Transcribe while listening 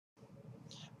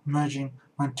Merging.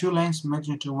 When two lanes merge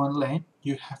into one lane,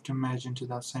 you have to merge into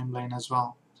that same lane as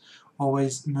well.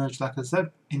 Always merge like a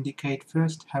zip. Indicate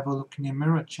first, have a look in your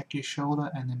mirror, check your shoulder,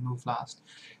 and then move last.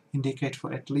 Indicate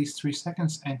for at least 3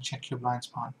 seconds and check your blind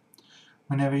spot.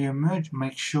 Whenever you merge,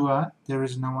 make sure there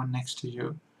is no one next to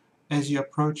you. As you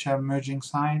approach a merging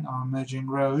sign or a merging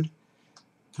road,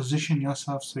 position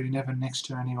yourself so you're never next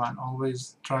to anyone.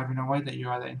 Always drive in a way that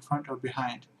you're either in front or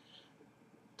behind.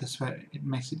 This way it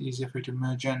makes it easier for you to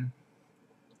merge in.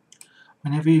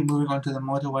 Whenever you're moving onto the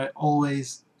motorway,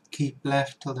 always keep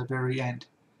left till the very end.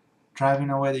 Drive in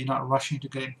a way that you're not rushing to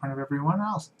get in front of everyone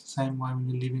else. Same way when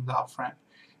you're leaving the off-ramp.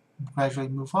 Gradually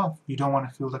move off. You don't want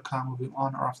to feel the car moving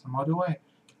on or off the motorway.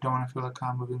 You don't want to feel the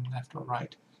car moving left or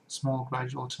right. Small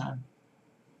gradual turn.